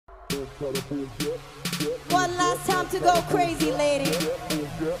One last time to go crazy, ladies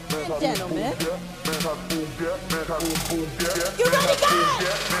and gentlemen. You ready, guys?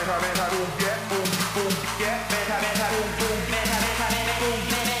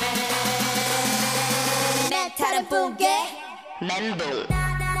 멘붕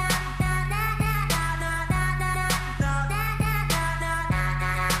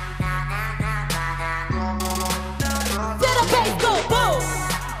Feel the bass go boom.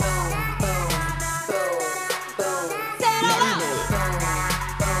 Say it all out.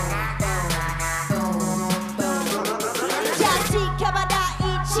 자 지켜봐라 이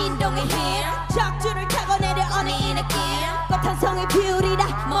진동의 힘. 척추를 타고 내려오는 이 느낌. 꽃한송이 피우리라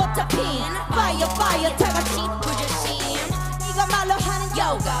못 잡힌 Fire fire 다 같이 불조심. 이거말로 하는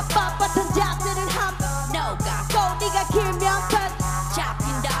요가 뻣뻣한 잡들은 한번 녹아. 꼬리가 길면 끝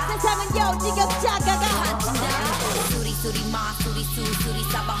잡힌다. 세상은 요지경 자가가 한친다. 수리 마 수리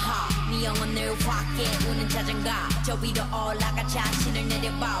사바하 네 영혼을 확 깨우는 자장가. 저 위로 올라가 자신을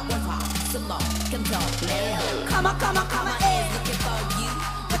내려봐. 원화 스모 금속 멘붕. Come on is looking for you.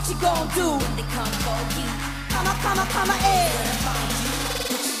 What you gon' do when they come for you? Come on is gonna find you.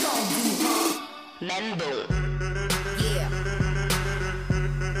 What you gon' do? 멘붕 Yeah.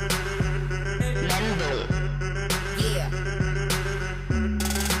 멘붕 Yeah.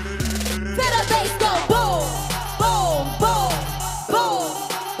 Feel the bass go boom, boom, boom, boom,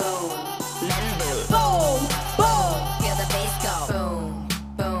 멘붕 boom, boom. Feel the bass go boom,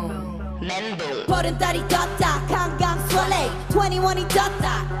 boom. 멘붕 보름달이 떴다 강강 swale 21이 떴다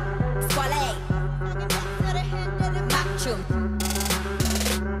swale 막춤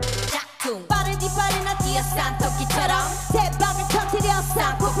짝퉁 빠른 나 뛰어싼 토끼처럼 대박을 터뜨려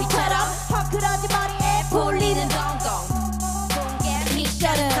쌍코피처럼 헝클어진 머리에 풀리는 동공 공개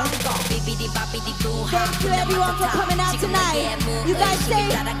미션은 성공 비비디 바비디 부하 Thanks to everyone for coming out tonight. You guys stay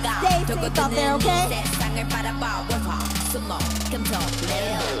safe out there, okay? 세상을 바라봐 원화 스모 금속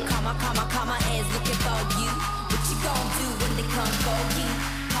멘붕 Come on is looking for you. What you gon' do when they come for you?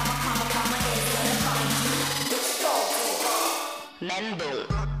 Come on is gonna find you. What you gon' do? 멘붕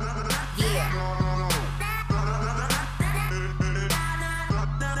Yeah.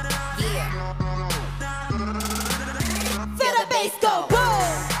 Yeah. Feel the bass go boom,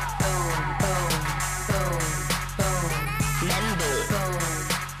 멘붕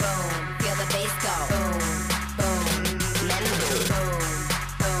feel the bass go 멘붕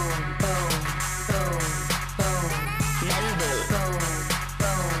멘붕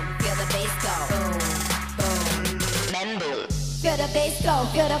feel the bass go 멘붕 feel the bass go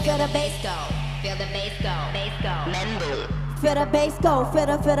feel the bass go feel the bass go 멘붕 feel the bass go feel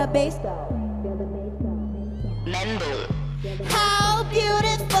the bass go. 멘붕 How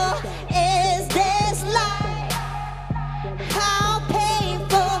beautiful is this life? How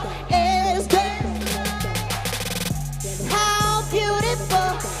painful is this life? How beautiful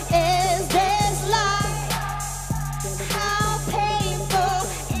is this life? How painful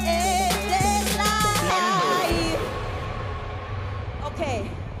is this life? Okay,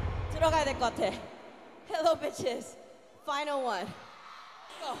 들어가야 될 것 같아. Hello bitches, final one.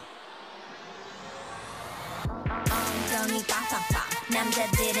 Go. 엉덩이 빵빵빵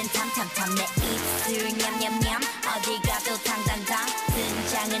남자들은 탐탐탐 내 입술 냠냠냠 어디 가도 당당당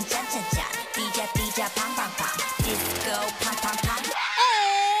등장은 짠짠짠 뛰자 팡팡팡 디스코 팡팡팡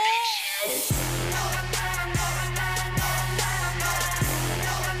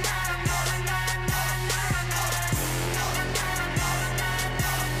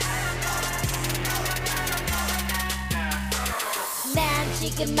난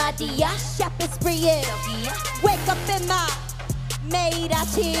지금 어디야? Shopping spree. Wake up in my 매일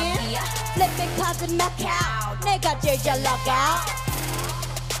아침 Flipping cards in Macau 내가 제일 잘 log out.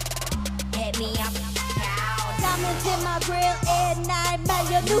 Hit me up Diamonds in my grill at night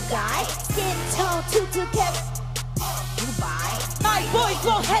말려 누가 Skin tone 22 carat Dubai My boys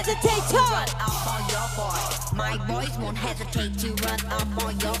won't hesitate to run up on your boy My boys won't hesitate to run up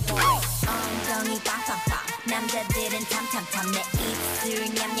on your boy 엉덩이 빵빵빵 남자들은 탐탐탐 내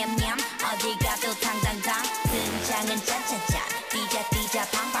입술 냠냠냠 어디 가도 당당당 등장은 짠짠짠 뛰자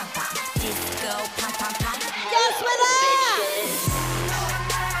팡팡팡 디스코 팡팡팡 Yes with us.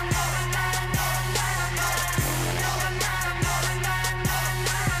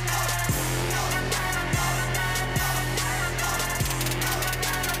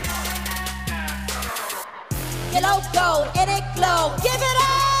 Yellow gold and it glow. Give it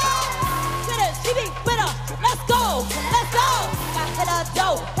up to the CB winner. Let's go. Got hello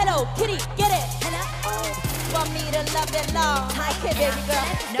dough, hello kitty, get it. Want me to love it long? Okay, baby girl.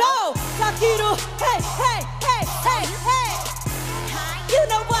 Go. Takiru, hey. You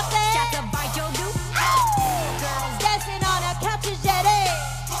know what the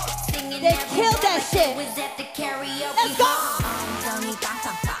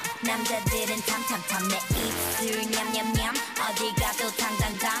참참참 내 입술 냠냠냠 어디 가도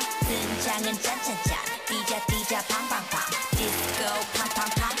당당당 등장은 짠짠짠 뛰자 뛰자 팡팡팡 디스코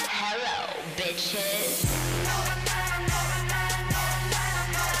팡팡팡 Hello bitches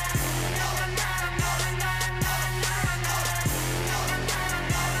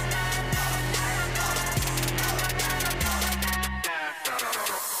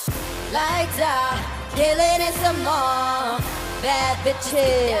Lights out, killing it some more. Bad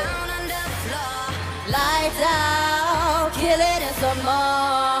bitches. down on the floor Lights out, killing it some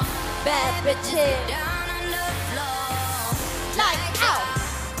more. Bad bitches. down on the floor Lights out,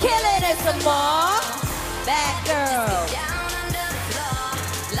 killing it some more. Bad girls. down on the floor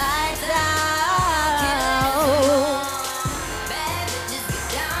Lights out. Bad bitches get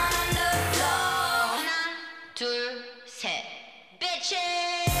down on the floor 하나 둘셋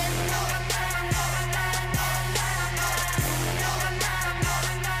bitches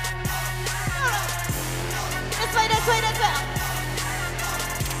This way, this way.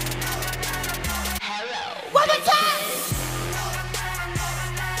 Hello One more time.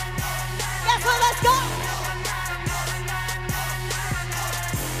 Yes, well, let's go.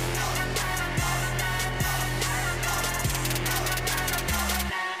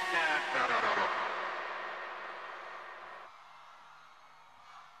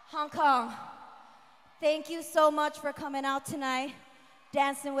 Hong Kong, thank you so much for coming out tonight,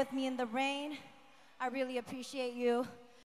 dancing with me in the rain. I really appreciate you.